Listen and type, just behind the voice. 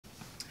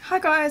Hi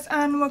guys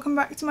and welcome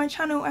back to my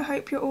channel. I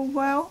hope you're all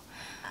well.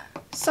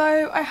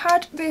 So I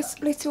had this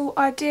little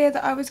idea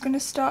that I was going to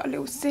start a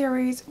little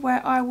series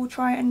where I will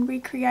try and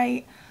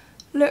recreate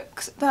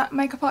looks that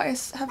makeup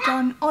artists have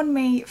done on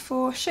me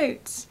for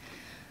shoots.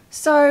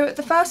 So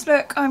the first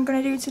look I'm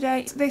going to do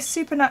today is this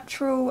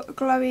supernatural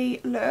glowy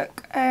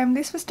look.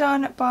 This was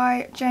done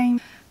by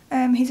James.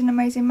 He's an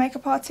amazing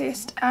makeup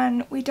artist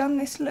and we done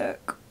this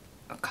look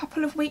a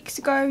couple of weeks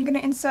ago. I'm going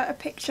to insert a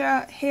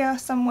picture here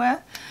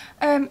somewhere.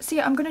 So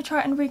yeah, I'm going to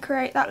try and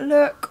recreate that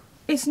look.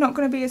 It's not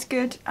going to be as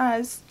good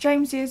as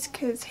James is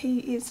because he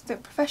is the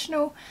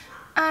professional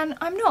and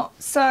I'm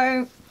not.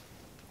 So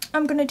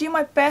I'm going to do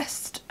my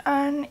best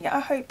and yeah, I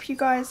hope you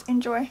guys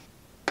enjoy.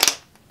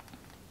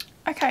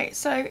 Okay,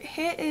 so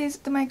here is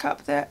the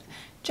makeup that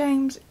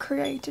James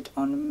created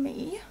on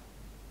me.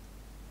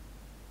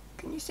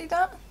 Can you see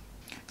that?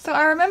 So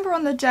I remember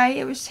on the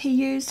day he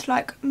used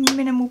like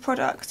minimal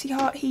products.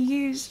 He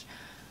used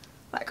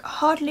like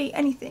hardly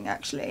anything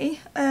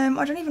actually. I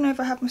don't even know if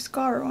I have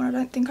mascara on. I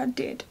don't think I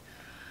did.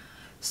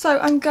 So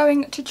I'm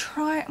going to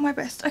try my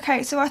best.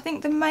 Okay, so I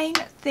think the main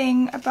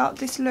thing about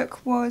this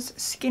look was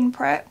skin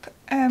prep.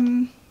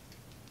 My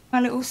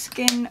little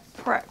skin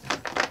prep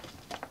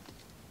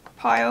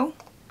pile.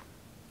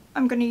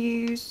 I'm going to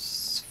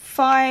use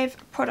 6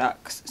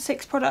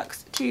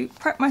 products to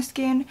prep my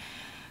skin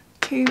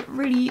to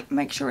really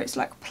make sure it's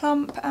like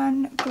plump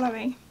and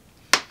glowy.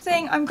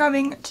 Thing I'm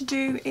going to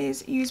do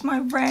is use my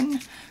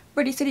Ren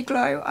Ready City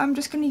Glow. I'm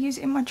just going to use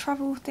it in my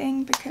travel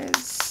thing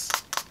because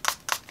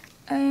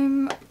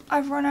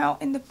I've run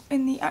out in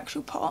the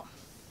actual pot.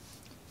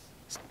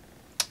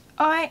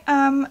 I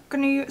am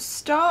going to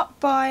start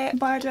by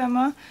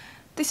Bioderma.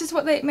 This is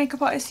what the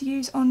makeup artists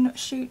use on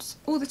shoots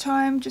all the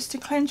time just to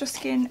cleanse your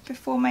skin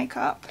before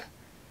makeup.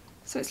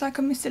 So it's like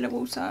a micellar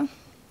water.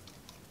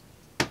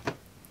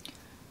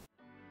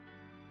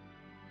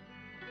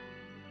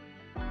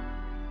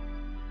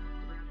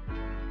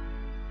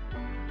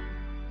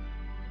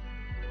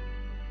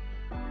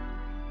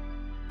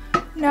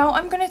 Now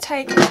I'm going to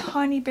take a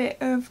tiny bit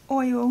of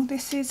oil.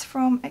 This is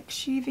from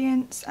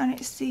Exuviance and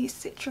it's the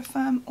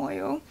Citrafirm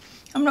oil.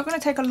 I'm not going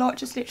to take a lot,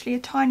 just literally a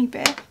tiny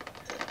bit,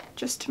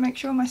 just to make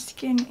sure my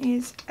skin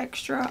is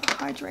extra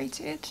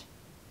hydrated.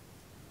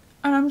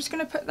 And I'm just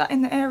going to put that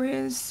in the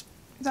areas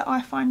that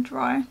I find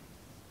dry,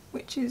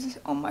 which is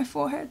on my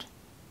forehead.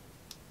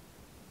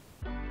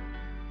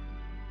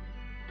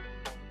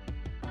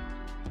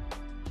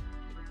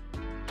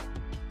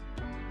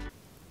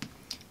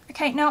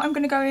 Okay, now I'm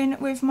going to go in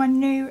with my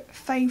new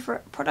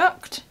favourite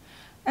product.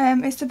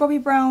 It's the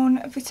Bobbi Brown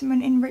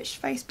Vitamin Enriched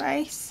Face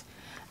Base.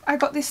 I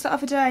got this the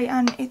other day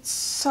and it's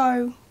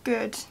so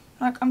good.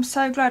 Like, I'm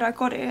so glad I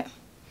got it.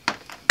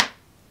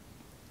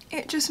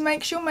 It just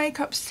makes your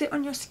makeup sit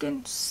on your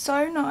skin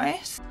so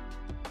nice.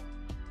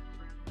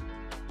 I'm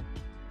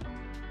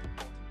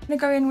going to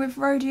go in with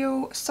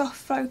Rodial Soft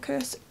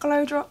Focus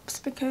Glow Drops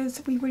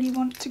because we really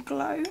want to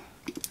glow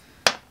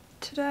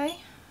today.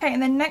 Okay,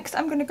 and then next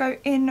I'm going to go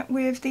in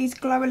with these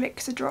Glow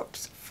Elixir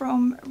drops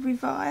from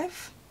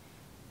Revive.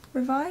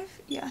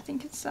 Revive? Yeah, I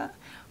think it's that.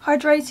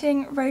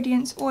 Hydrating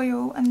Radiance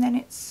Oil, and then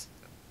it's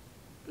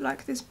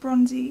like this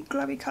bronzy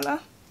glowy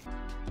colour.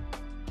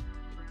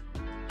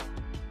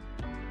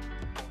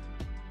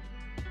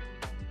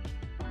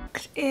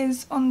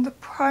 Is on the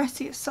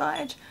pricier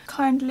side.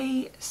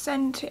 Kindly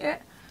send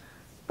it.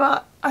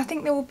 But I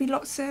think there will be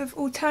lots of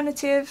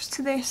alternatives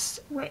to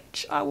this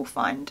which I will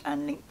find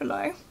and link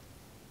below.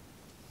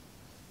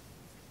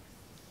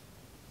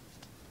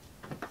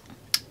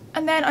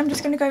 And then I'm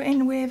just going to go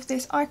in with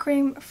this eye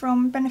cream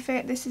from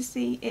Benefit. This is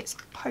the It's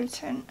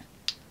Potent.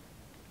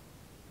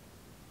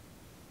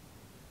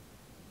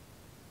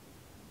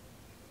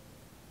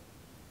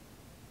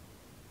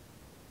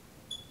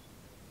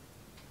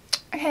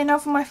 Okay, now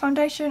for my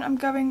foundation I'm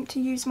going to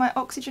use my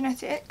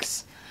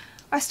Oxygenetics.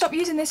 I stopped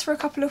using this for a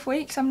couple of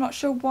weeks, I'm not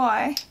sure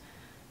why.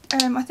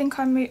 I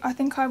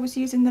think I was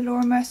using the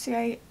Laura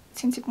Mercier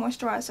tinted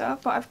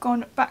moisturiser, but I've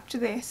gone back to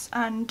this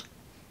and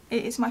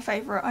it is my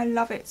favourite. I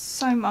love it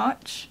so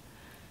much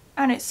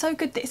and it's so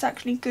good that it's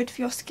actually good for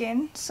your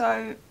skin,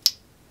 so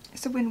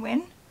it's a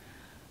win-win.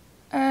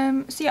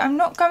 So yeah, I'm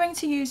not going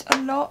to use a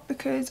lot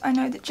because I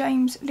know that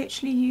James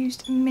literally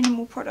used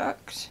minimal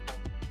product.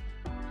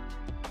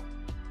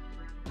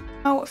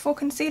 Now for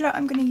concealer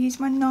I'm going to use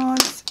my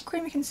NARS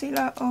Creamy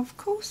Concealer, of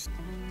course.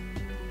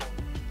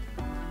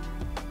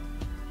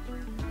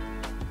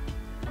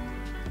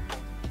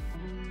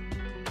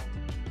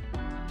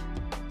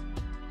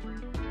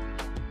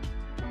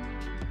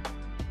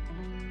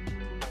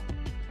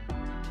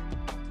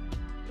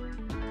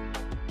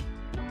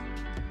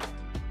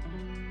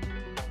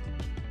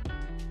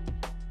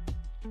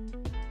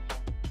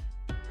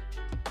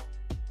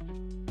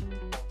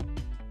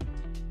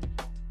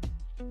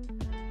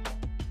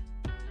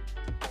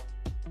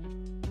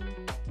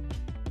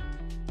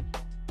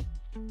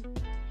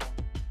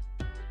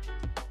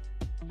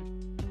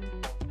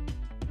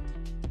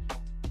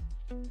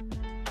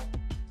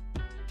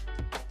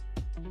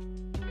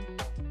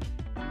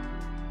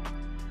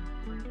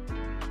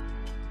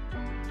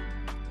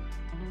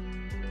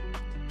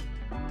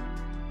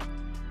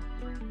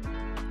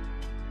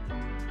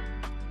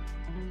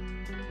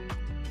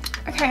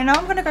 Okay, now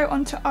I'm going to go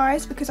on to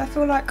eyes because I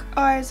feel like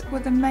eyes were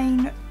the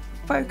main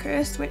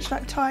focus, which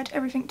like tied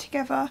everything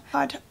together.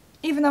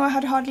 Even though I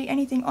had hardly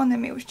anything on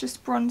them, it was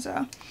just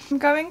bronzer. I'm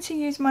going to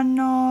use my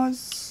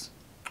NARS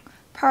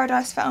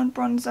Paradise Found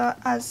bronzer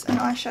as an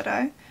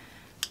eyeshadow.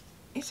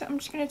 So I'm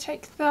just going to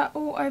take that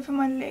all over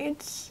my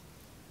lids.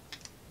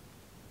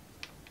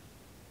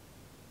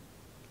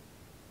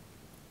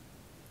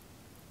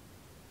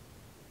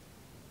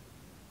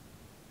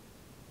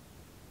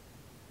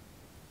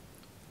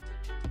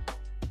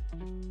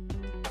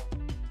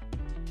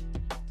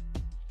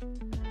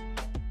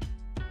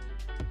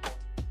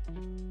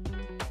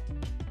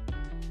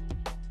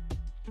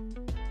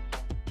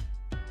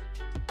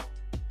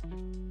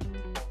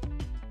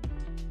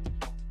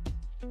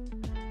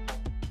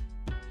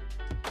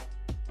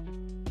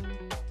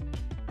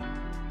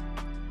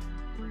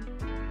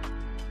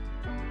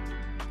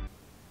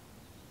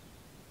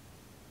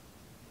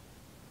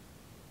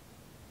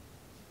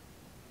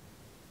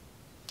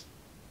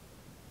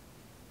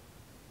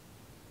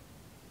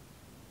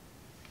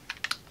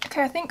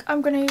 Okay, I think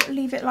I'm going to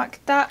leave it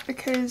like that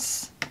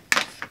because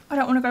I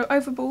don't want to go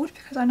overboard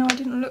because I know I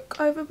didn't look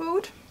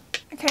overboard.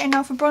 Okay, and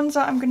now for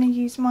bronzer, I'm going to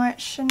use my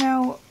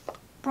Chanel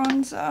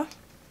bronzer.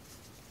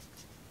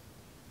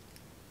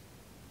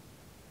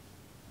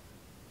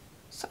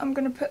 So I'm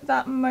going to put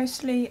that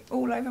mostly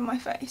all over my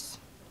face.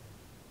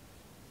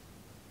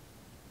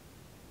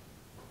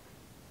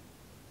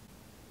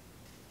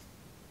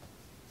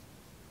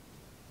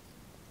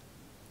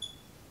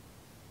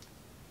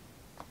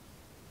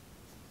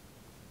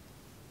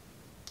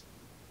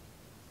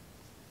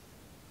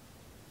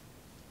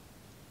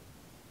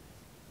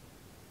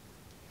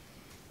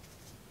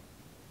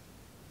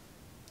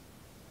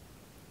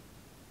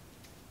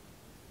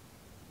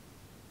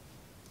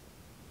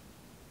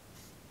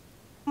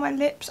 My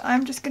lips,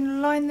 I'm just going to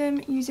line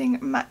them using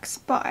MAC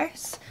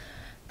Spice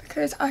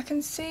because I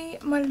can see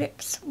my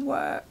lips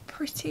were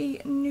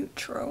pretty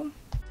neutral.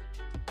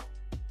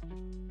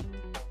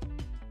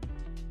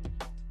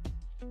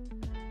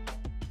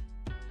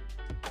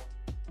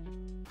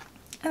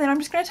 And then I'm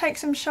just going to take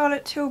some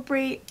Charlotte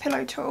Tilbury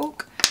Pillow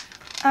Talk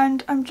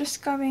and I'm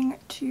just going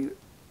to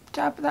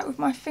dab that with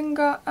my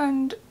finger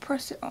and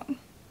press it on.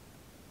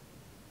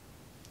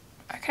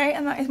 Okay,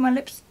 and that is my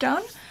lips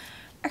done.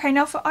 Okay,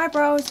 now for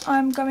eyebrows,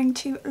 I'm going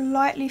to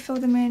lightly fill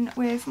them in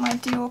with my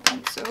Dior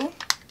pencil.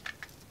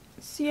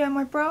 So yeah,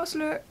 my brows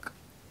look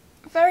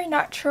very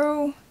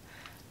natural,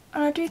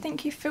 and I do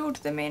think you filled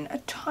them in a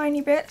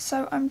tiny bit,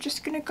 so I'm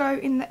just going to go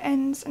in the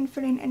ends and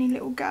fill in any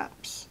little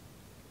gaps.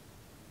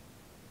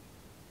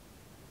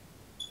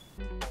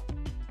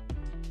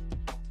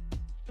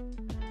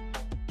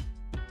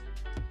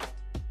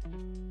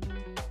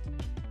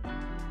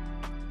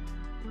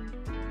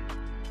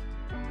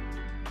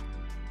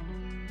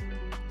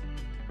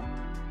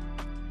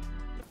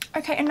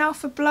 Okay, and now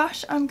for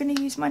blush, I'm going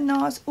to use my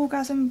NARS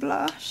Orgasm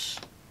blush.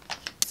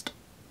 Just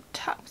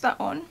tap that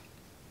on.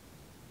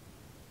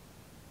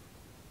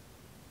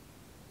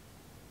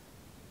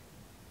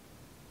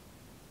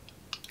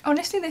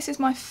 Honestly, this is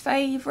my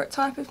favourite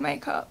type of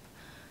makeup.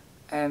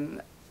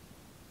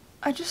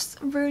 I just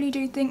really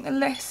do think the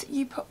less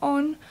you put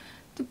on,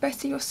 the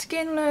better your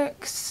skin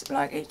looks.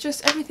 Like, it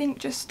just, everything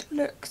just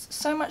looks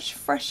so much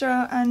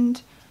fresher,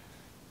 and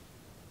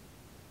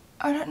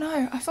I don't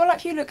know, I feel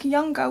like you look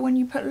younger when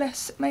you put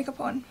less makeup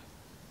on.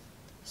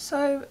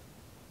 So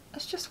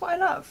that's just what I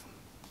love.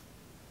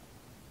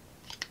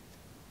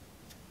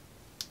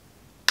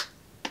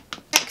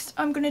 Next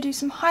I'm going to do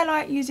some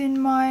highlight using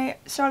my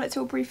Charlotte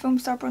Tilbury Film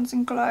Star Bronze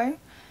and Glow.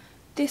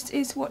 This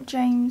is what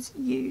James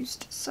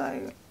used,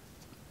 so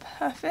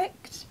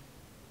perfect.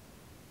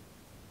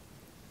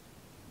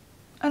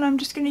 And I'm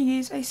just going to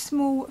use a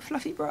small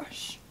fluffy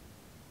brush.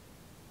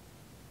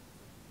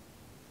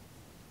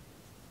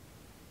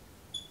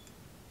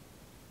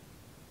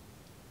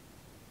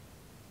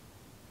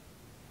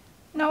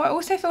 Now I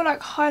also feel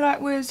like highlight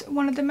was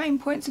one of the main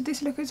points of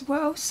this look as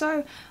well,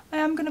 so I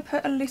am going to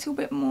put a little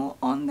bit more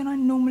on than I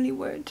normally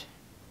would.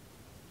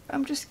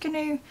 I'm just going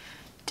to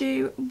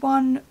do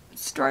one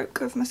stroke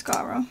of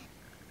mascara.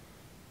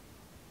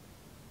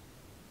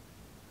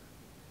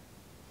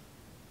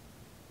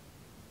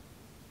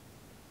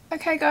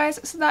 Okay guys,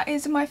 so that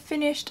is my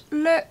finished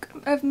look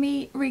of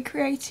me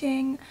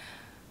recreating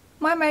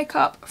my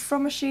makeup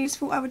from a shoes.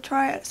 Thought I would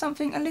try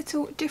something a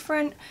little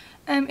different.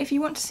 If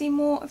you want to see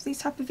more of these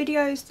type of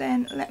videos,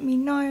 then let me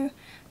know,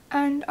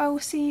 and I will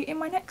see you in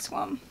my next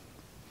one.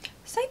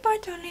 Say bye,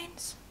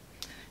 darlings.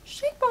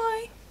 Say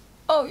bye.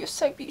 Oh, you're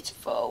so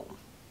beautiful.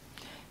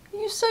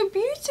 You're so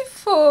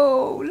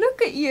beautiful.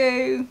 Look at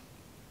you.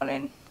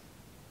 Darling,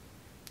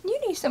 you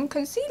need some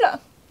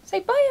concealer. Say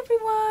bye,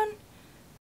 everyone.